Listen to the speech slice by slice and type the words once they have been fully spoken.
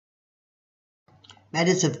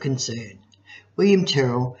Matters of concern. William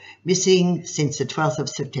Tyrrell, missing since the 12th of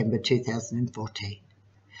September 2014.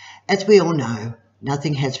 As we all know,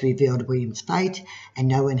 nothing has revealed William's fate and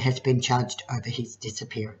no one has been charged over his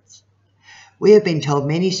disappearance. We have been told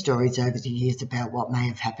many stories over the years about what may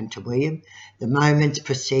have happened to William, the moments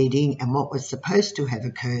preceding and what was supposed to have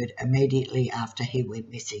occurred immediately after he went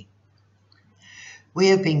missing. We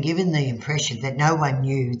have been given the impression that no one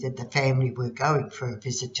knew that the family were going for a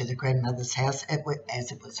visit to the grandmother's house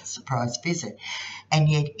as it was a surprise visit, and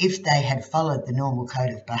yet if they had followed the normal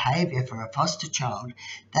code of behaviour for a foster child,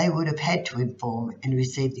 they would have had to inform and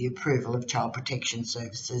receive the approval of Child Protection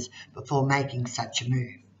Services before making such a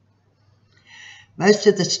move. Most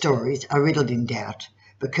of the stories are riddled in doubt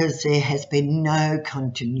because there has been no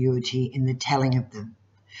continuity in the telling of them.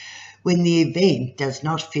 When the event does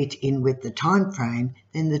not fit in with the time frame,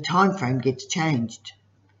 then the time frame gets changed.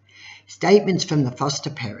 Statements from the foster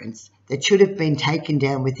parents that should have been taken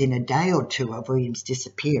down within a day or two of William's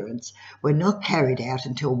disappearance were not carried out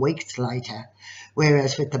until weeks later,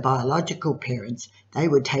 whereas with the biological parents, they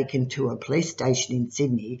were taken to a police station in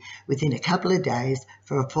Sydney within a couple of days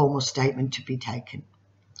for a formal statement to be taken.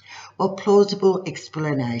 What plausible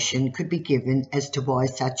explanation could be given as to why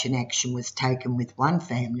such an action was taken with one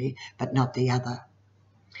family but not the other?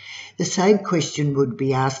 The same question would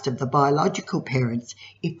be asked of the biological parents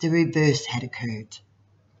if the reverse had occurred.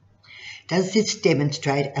 Does this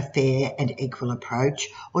demonstrate a fair and equal approach,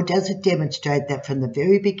 or does it demonstrate that from the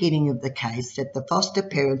very beginning of the case that the foster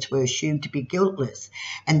parents were assumed to be guiltless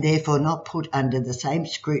and therefore not put under the same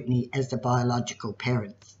scrutiny as the biological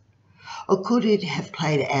parents? Or could it have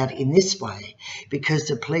played out in this way because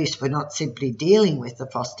the police were not simply dealing with the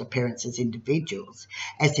foster parents as individuals,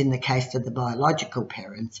 as in the case of the biological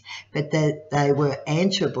parents, but that they were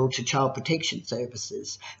answerable to Child Protection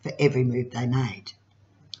Services for every move they made?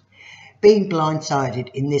 Being blindsided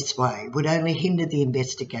in this way would only hinder the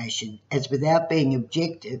investigation, as without being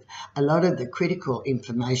objective, a lot of the critical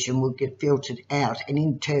information would get filtered out and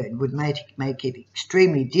in turn would make it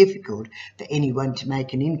extremely difficult for anyone to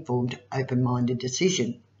make an informed, open-minded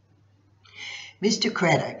decision. Mr.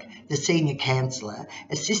 Craddock, the senior counsellor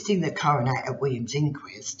assisting the coroner at William's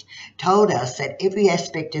inquest, told us that every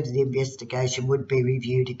aspect of the investigation would be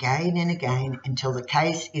reviewed again and again until the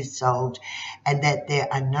case is solved and that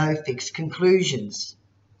there are no fixed conclusions.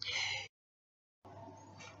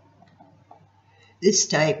 This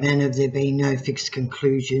statement of there being no fixed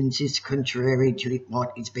conclusions is contrary to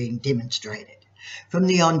what is being demonstrated. From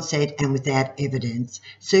the onset and without evidence,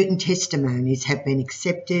 certain testimonies have been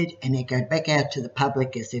accepted and echoed back out to the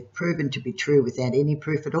public as if proven to be true without any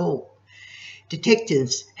proof at all.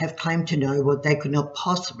 Detectives have claimed to know what they could not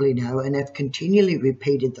possibly know and have continually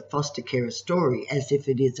repeated the foster carer story as if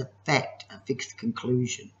it is a fact, a fixed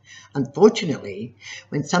conclusion. Unfortunately,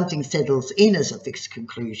 when something settles in as a fixed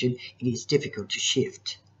conclusion, it is difficult to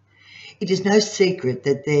shift. It is no secret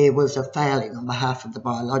that there was a failing on behalf of the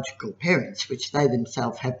biological parents, which they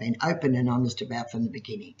themselves have been open and honest about from the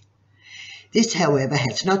beginning. This, however,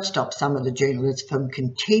 has not stopped some of the journalists from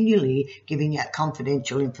continually giving out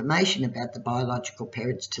confidential information about the biological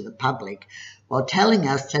parents to the public, while telling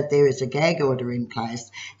us that there is a gag order in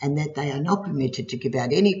place and that they are not permitted to give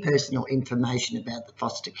out any personal information about the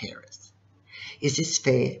foster carers. Is this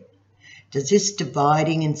fair? Does this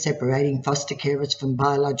dividing and separating foster carers from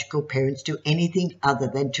biological parents do anything other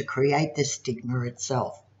than to create the stigma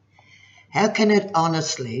itself? How can it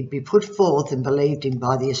honestly be put forth and believed in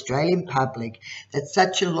by the Australian public that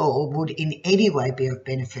such a law would in any way be of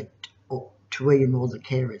benefit to William or the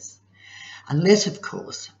carers? Unless, of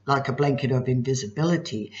course, like a blanket of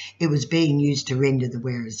invisibility, it was being used to render the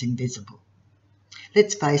wearers invisible.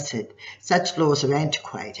 Let's face it, such laws are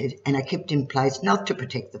antiquated and are kept in place not to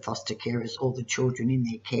protect the foster carers or the children in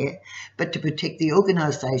their care, but to protect the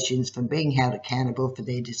organisations from being held accountable for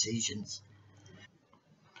their decisions.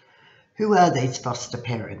 Who are these foster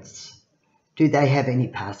parents? Do they have any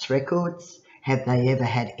past records? Have they ever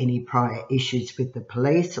had any prior issues with the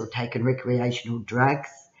police or taken recreational drugs?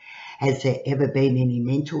 Has there ever been any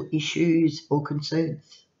mental issues or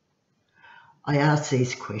concerns? I ask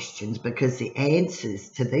these questions because the answers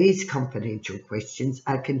to these confidential questions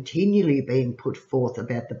are continually being put forth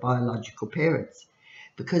about the biological parents,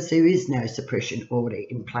 because there is no suppression order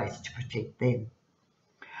in place to protect them.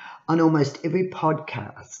 On almost every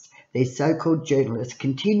podcast, these so-called journalists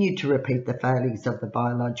continue to repeat the failings of the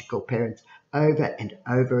biological parents over and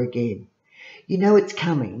over again. You know it's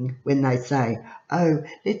coming when they say, oh,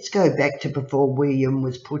 let's go back to before William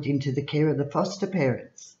was put into the care of the foster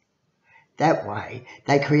parents. That way,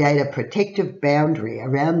 they create a protective boundary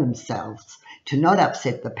around themselves to not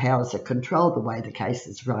upset the powers that control the way the case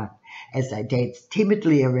is run, as they dance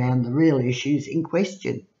timidly around the real issues in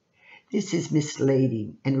question. This is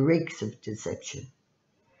misleading and reeks of deception.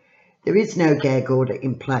 There is no gag order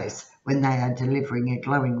in place when they are delivering a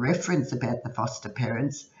glowing reference about the foster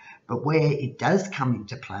parents, but where it does come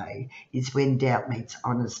into play is when doubt meets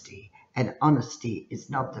honesty, and honesty is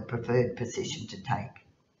not the preferred position to take.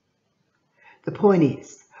 The point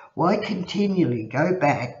is, why continually go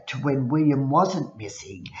back to when William wasn't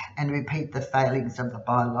missing and repeat the failings of the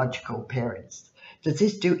biological parents? Does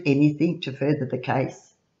this do anything to further the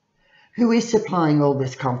case? Who is supplying all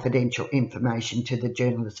this confidential information to the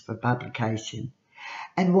journalist for publication?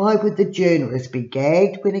 And why would the journalist be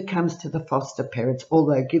gagged when it comes to the foster parents,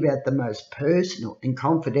 although give out the most personal and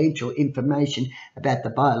confidential information about the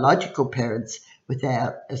biological parents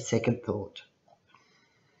without a second thought?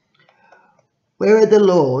 Where are the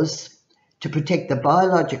laws to protect the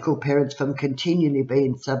biological parents from continually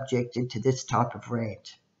being subjected to this type of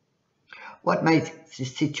rant? What makes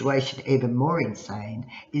this situation even more insane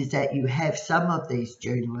is that you have some of these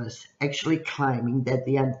journalists actually claiming that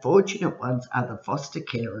the unfortunate ones are the foster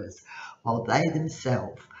carers, while they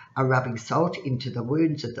themselves are rubbing salt into the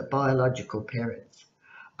wounds of the biological parents.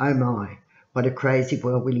 Oh my, what a crazy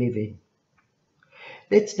world we live in.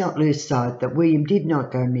 Let's not lose sight that William did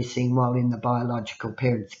not go missing while in the biological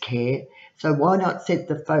parents' care, so why not set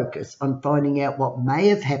the focus on finding out what may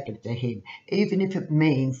have happened to him, even if it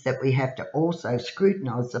means that we have to also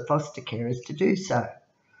scrutinise the foster carers to do so?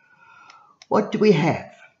 What do we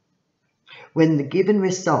have when the given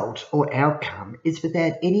result or outcome is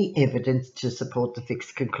without any evidence to support the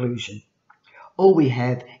fixed conclusion? All we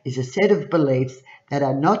have is a set of beliefs that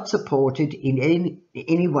are not supported in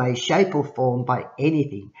any way, shape or form by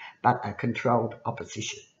anything but a controlled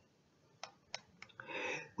opposition.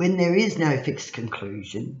 When there is no fixed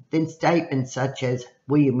conclusion, then statements such as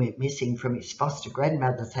William went missing from his foster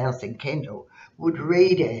grandmother's house in Kendal would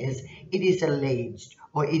read as it is alleged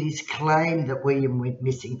or it is claimed that William went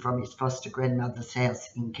missing from his foster grandmother's house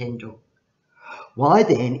in Kendal. Why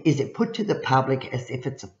then is it put to the public as if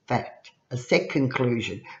it's a fact, a set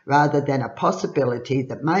conclusion, rather than a possibility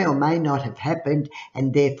that may or may not have happened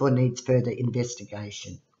and therefore needs further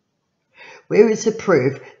investigation? Where is the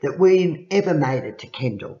proof that William ever made it to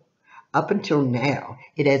Kendal? Up until now,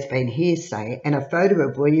 it has been hearsay and a photo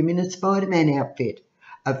of William in a Spider-Man outfit,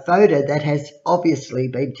 a photo that has obviously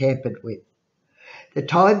been tampered with. The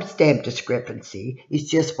timestamp discrepancy is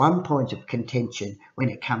just one point of contention when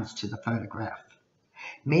it comes to the photograph.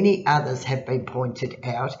 Many others have been pointed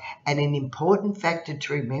out, and an important factor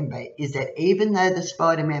to remember is that even though the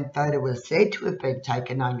Spider-Man photo was said to have been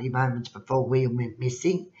taken only moments before William went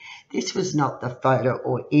missing, this was not the photo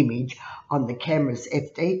or image on the camera's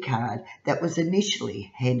SD card that was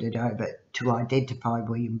initially handed over to identify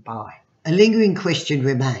William by. A lingering question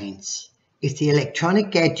remains. If the electronic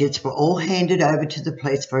gadgets were all handed over to the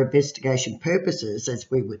police for investigation purposes, as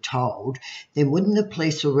we were told, then wouldn't the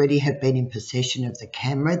police already have been in possession of the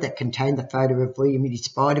camera that contained the photo of William in his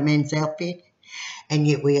Spider-Man's outfit? And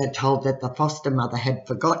yet we are told that the foster mother had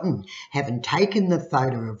forgotten having taken the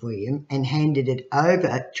photo of William and handed it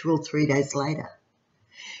over 2 or 3 days later.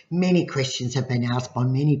 Many questions have been asked by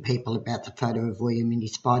many people about the photo of William in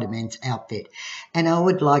his Spider-Man's outfit, and I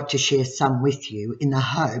would like to share some with you in the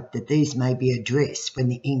hope that these may be addressed when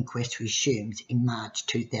the inquest resumes in March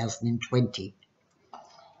 2020.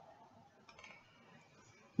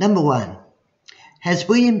 Number 1. Has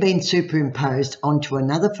William been superimposed onto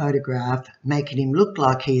another photograph, making him look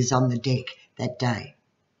like he is on the deck that day?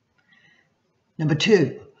 Number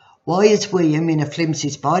 2. Why is William in a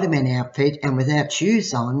flimsy Spider-Man outfit and without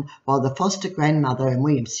shoes on, while the foster grandmother and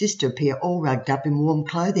William's sister appear all rugged up in warm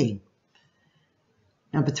clothing?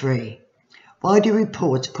 Number 3. Why do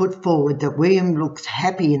reports put forward that William looks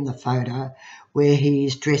happy in the photo where he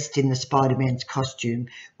is dressed in the Spider-Man's costume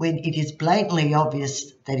when it is blatantly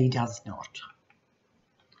obvious that he does not?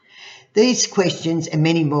 These questions and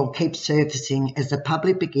many more keep surfacing as the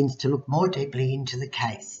public begins to look more deeply into the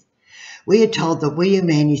case. We are told that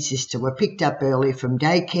William and his sister were picked up early from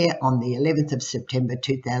daycare on the 11th of September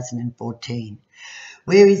 2014.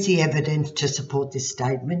 Where is the evidence to support this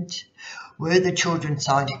statement? Were the children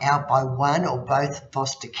signed out by one or both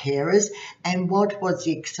foster carers? And what was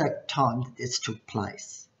the exact time that this took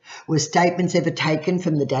place? Were statements ever taken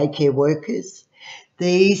from the daycare workers?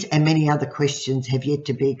 These and many other questions have yet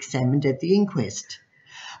to be examined at the inquest.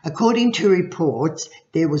 According to reports,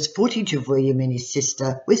 there was footage of William and his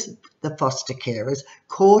sister with the foster carers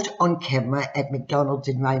caught on camera at McDonald's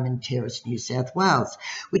in Raymond Terrace, New South Wales,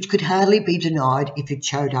 which could hardly be denied if it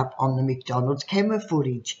showed up on the McDonald's camera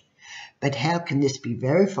footage. But how can this be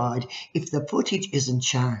verified if the footage isn't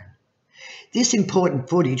shown? This important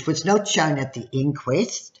footage was not shown at the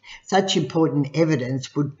inquest. Such important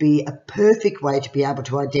evidence would be a perfect way to be able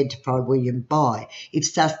to identify William by if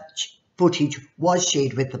such footage was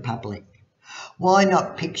shared with the public. Why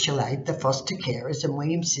not pixelate the foster carers and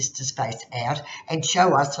William's sister's face out and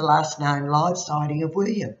show us the last known live sighting of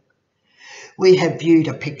William? We have viewed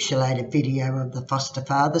a pixelated video of the foster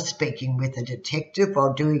father speaking with a detective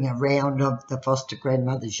while doing a round of the foster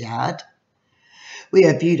grandmother's yard. We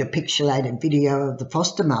have viewed a pixelated video of the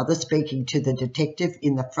foster mother speaking to the detective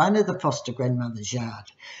in the front of the foster grandmother's yard.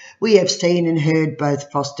 We have seen and heard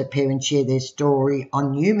both foster parents share their story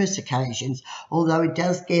on numerous occasions, although it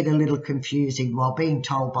does get a little confusing while being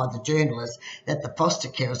told by the journalist that the foster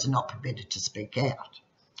carers are not permitted to speak out.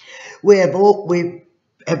 We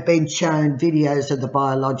have been shown videos of the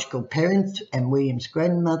biological parents and William's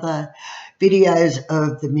grandmother, videos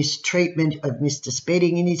of the mistreatment of Mr.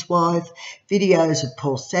 Spedding and his wife, videos of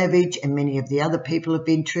Paul Savage and many of the other people of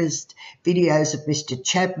interest, videos of Mr.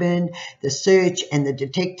 Chapman, the search and the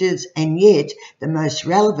detectives, and yet the most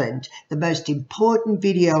relevant, the most important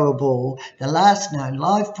video of all, the last known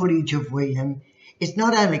live footage of William, is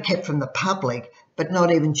not only kept from the public, but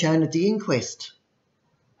not even shown at the inquest.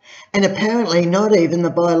 And apparently not even the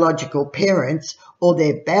biological parents or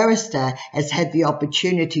their barrister has had the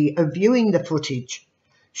opportunity of viewing the footage.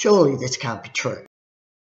 Surely this can't be true.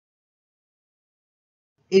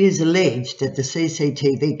 It is alleged that the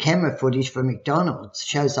CCTV camera footage from McDonald's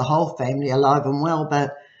shows the whole family alive and well,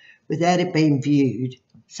 but without it being viewed,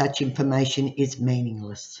 such information is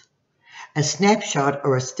meaningless. A snapshot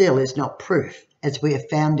or a still is not proof, as we have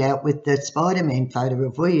found out with the Spider-Man photo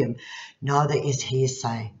of William. Neither is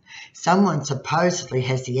hearsay. Someone supposedly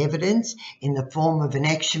has the evidence in the form of an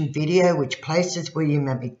action video which places William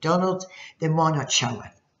at McDonald's, then why not show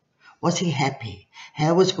it? Was he happy?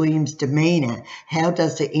 How was William's demeanour? How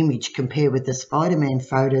does the image compare with the Spider-Man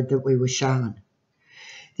photo that we were shown?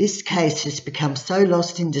 This case has become so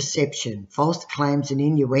lost in deception, false claims and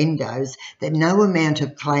innuendos that no amount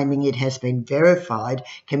of claiming it has been verified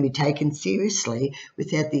can be taken seriously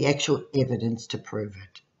without the actual evidence to prove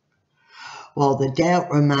it. While the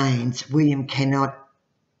doubt remains, William cannot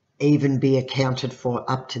even be accounted for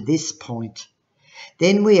up to this point.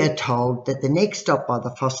 Then we are told that the next stop by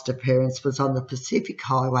the foster parents was on the Pacific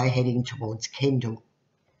Highway heading towards Kendall.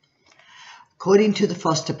 According to the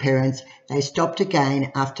foster parents, they stopped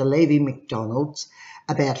again after leaving McDonald's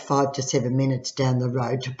about 5 to 7 minutes down the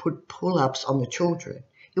road to put pull-ups on the children.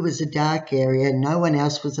 It was a dark area, no one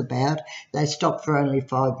else was about. They stopped for only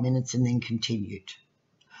 5 minutes and then continued.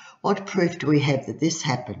 What proof do we have that this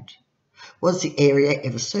happened? Was the area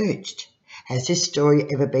ever searched? Has this story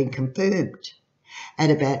ever been confirmed?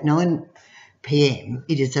 At about 9 p.m,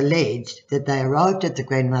 it is alleged that they arrived at the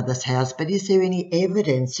grandmother's house, but is there any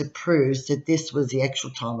evidence that proves that this was the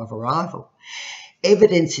actual time of arrival?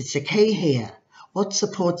 Evidence is the key here. What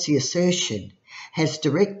supports the assertion? Has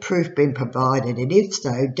direct proof been provided, and if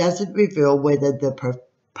so, does it reveal whether the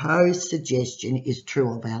proposed suggestion is true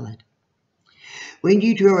or valid? When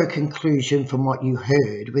you draw a conclusion from what you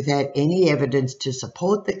heard without any evidence to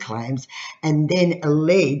support the claims and then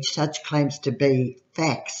allege such claims to be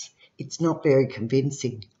facts, it's not very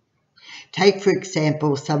convincing. Take, for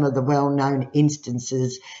example, some of the well-known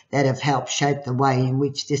instances that have helped shape the way in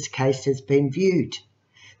which this case has been viewed.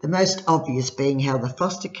 The most obvious being how the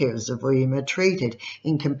foster carers of William are treated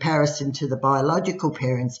in comparison to the biological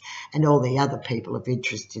parents and all the other people of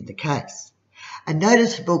interest in the case. A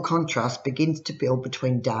noticeable contrast begins to build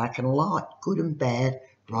between dark and light, good and bad,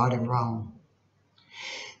 right and wrong.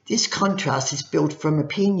 This contrast is built from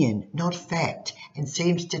opinion, not fact, and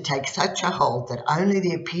seems to take such a hold that only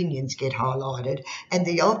the opinions get highlighted and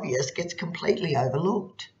the obvious gets completely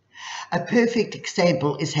overlooked. A perfect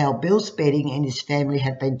example is how Bill Spedding and his family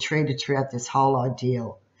have been treated throughout this whole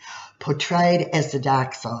ordeal, portrayed as the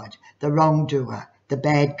dark side, the wrongdoer, the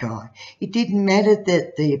bad guy. It didn't matter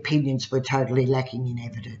that the opinions were totally lacking in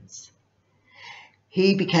evidence.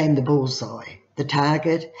 He became the bullseye, the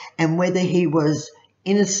target, and whether he was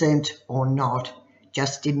innocent or not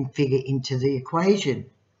just didn't figure into the equation.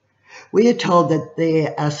 We are told that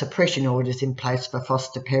there are suppression orders in place for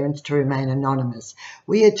foster parents to remain anonymous.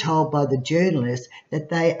 We are told by the journalist that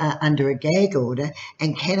they are under a gag order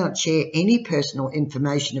and cannot share any personal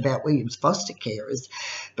information about William's foster carers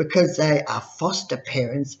because they are foster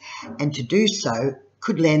parents, and to do so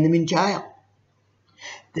could land them in jail.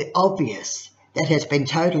 The obvious that has been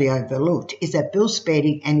totally overlooked is that Bill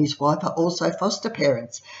Spedding and his wife are also foster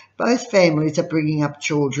parents. Both families are bringing up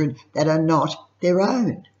children that are not their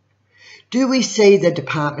own. Do we see the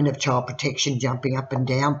Department of Child Protection jumping up and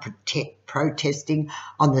down protesting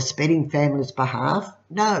on the Spedding family's behalf?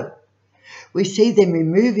 No. We see them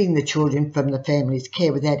removing the children from the family's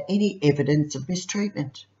care without any evidence of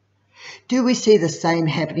mistreatment. Do we see the same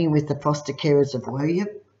happening with the foster carers of William?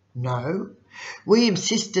 No. William's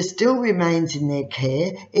sister still remains in their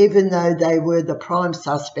care, even though they were the prime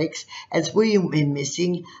suspects, as William went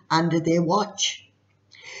missing under their watch.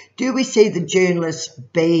 Do we see the journalists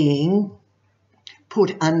being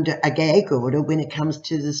put under a gag order when it comes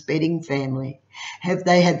to the Spedding family? Have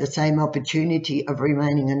they had the same opportunity of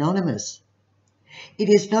remaining anonymous? It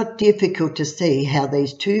is not difficult to see how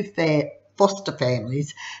these two foster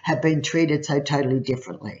families have been treated so totally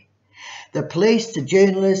differently. The police, the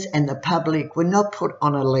journalists and the public were not put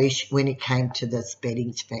on a leash when it came to the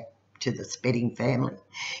Spedding family.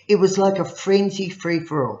 It was like a frenzy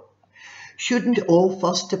free-for-all. Shouldn't all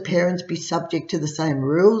foster parents be subject to the same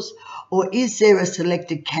rules, or is there a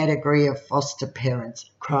selected category of foster parents,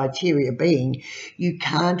 criteria being you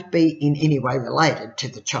can't be in any way related to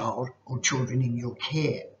the child or children in your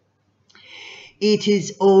care? It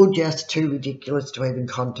is all just too ridiculous to even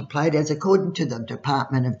contemplate, as according to the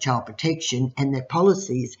Department of Child Protection and their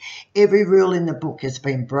policies, every rule in the book has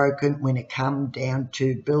been broken when it comes down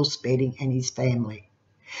to Bill Spedding and his family.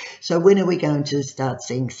 So when are we going to start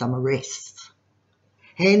seeing some arrests?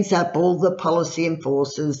 Hands up all the policy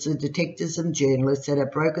enforcers, the detectives and journalists that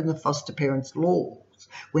have broken the foster parents' laws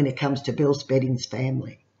when it comes to Bill Spedding's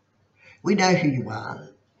family. We know who you are,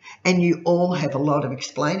 and you all have a lot of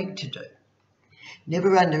explaining to do.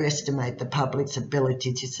 Never underestimate the public's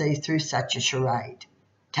ability to see through such a charade.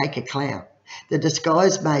 Take a clown. The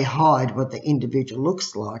disguise may hide what the individual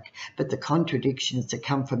looks like, but the contradictions that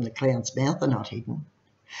come from the clown's mouth are not hidden.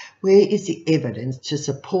 Where is the evidence to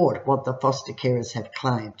support what the foster carers have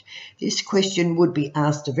claimed? This question would be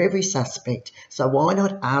asked of every suspect, so why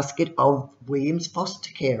not ask it of William's foster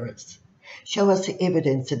carers? Show us the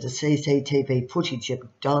evidence of the CCTV footage at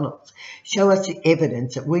McDonald's. Show us the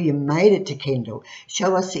evidence that William made it to Kendall.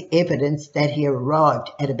 Show us the evidence that he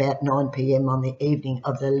arrived at about 9 p.m. on the evening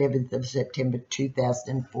of the 11th of September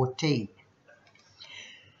 2014.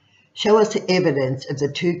 Show us the evidence of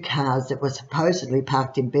the two cars that were supposedly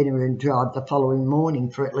parked in Bennerin Drive the following morning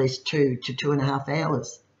for at least 2 to 2.5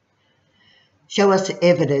 hours. Show us the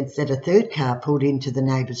evidence that a third car pulled into the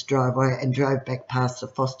neighbour's driveway and drove back past the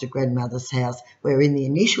foster grandmother's house, where in the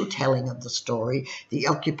initial telling of the story, the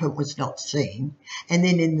occupant was not seen, and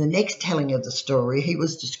then in the next telling of the story, he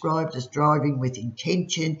was described as driving with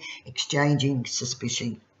intention, exchanging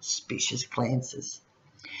suspicious glances.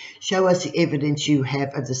 Show us the evidence you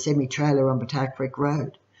have of the semi-trailer on Batard Creek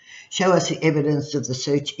Road. Show us the evidence of the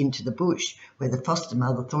search into the bush, where the foster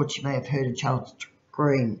mother thought she may have heard a child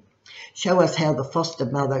scream. Show us how the foster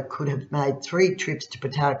mother could have made 3 trips to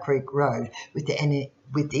Batard Creek Road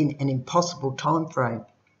within an impossible time frame.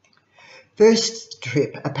 First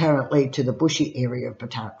trip apparently to the bushy area of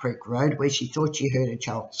Batard Creek Road, where she thought she heard a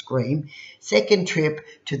child scream. Second trip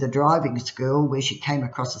to the driving school, where she came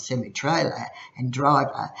across a semi-trailer and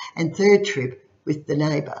driver. And third trip with the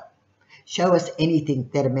neighbour. Show us anything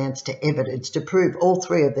that amounts to evidence to prove all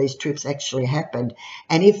 3 of these trips actually happened,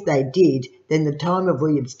 and if they did, then the time of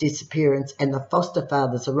William's disappearance and the foster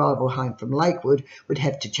father's arrival home from Lakewood would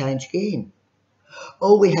have to change again.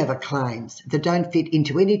 All we have are claims that don't fit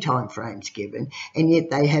into any time frames given, and yet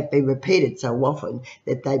they have been repeated so often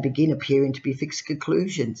that they begin appearing to be fixed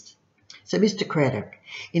conclusions. So, Mr. Craddock,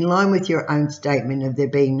 in line with your own statement of there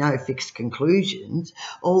being no fixed conclusions,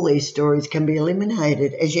 all these stories can be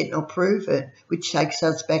eliminated as yet not proven, which takes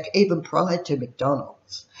us back even prior to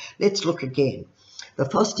McDonald's. Let's look again. The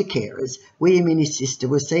foster carers, William and his sister,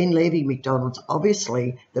 were seen leaving McDonald's.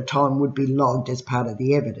 Obviously, the time would be logged as part of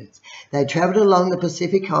the evidence. They travelled along the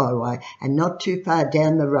Pacific Highway, and not too far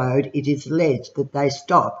down the road, it is alleged that they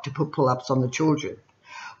stopped to put pull-ups on the children.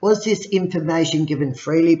 Was this information given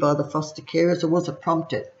freely by the foster carers, or was it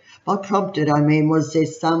prompted? By prompted, I mean, was there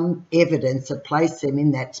some evidence that placed them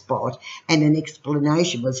in that spot and an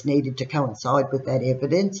explanation was needed to coincide with that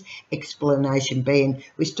evidence? Explanation being,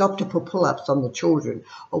 we stopped to put pull-ups on the children,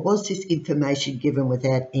 or was this information given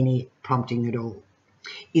without any prompting at all?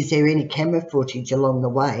 Is there any camera footage along the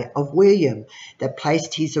way of William that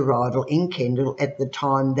placed his arrival in Kendall at the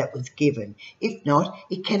time that was given? If not,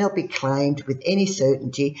 it cannot be claimed with any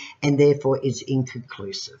certainty and therefore is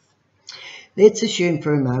inconclusive. Let's assume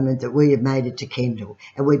for a moment that William made it to Kendall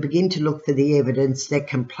and we begin to look for the evidence that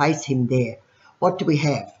can place him there. What do we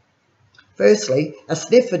have? Firstly, a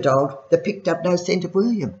sniffer dog that picked up no scent of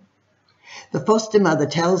William. The foster mother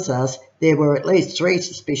tells us there were at least 3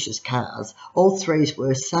 suspicious cars. All 3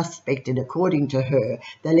 were suspected according to her.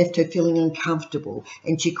 They left her feeling uncomfortable,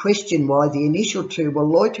 and she questioned why the initial 2 were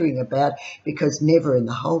loitering about, because never in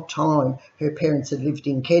the whole time her parents had lived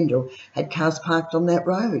in Kendall had cars parked on that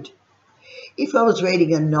road. If I was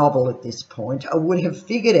reading a novel at this point, I would have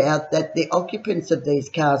figured out that the occupants of these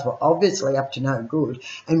cars were obviously up to no good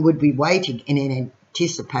and would be waiting in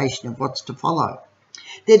anticipation of what's to follow.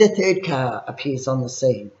 Then a 3rd car appears on the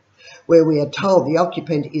scene, where we are told the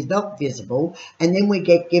occupant is not visible, and then we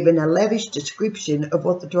get given a lavish description of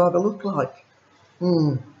what the driver looked like.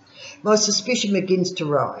 My suspicion begins to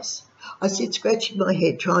rise. I sit scratching my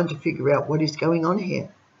head trying to figure out what is going on here.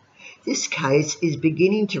 This case is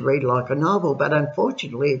beginning to read like a novel, but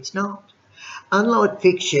unfortunately it's not. Unlike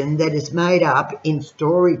fiction that is made up in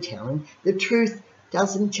storytelling, the truth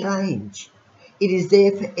doesn't change. It is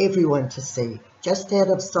there for everyone to see, just out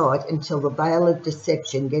of sight until the veil of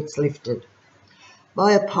deception gets lifted.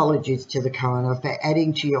 My apologies to the coroner for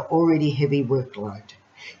adding to your already heavy workload.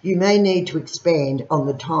 You may need to expand on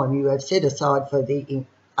the time you have set aside for the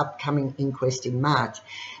upcoming inquest in March,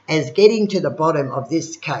 as getting to the bottom of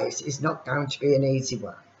this case is not going to be an easy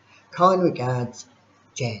one. Kind regards,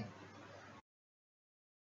 Jan.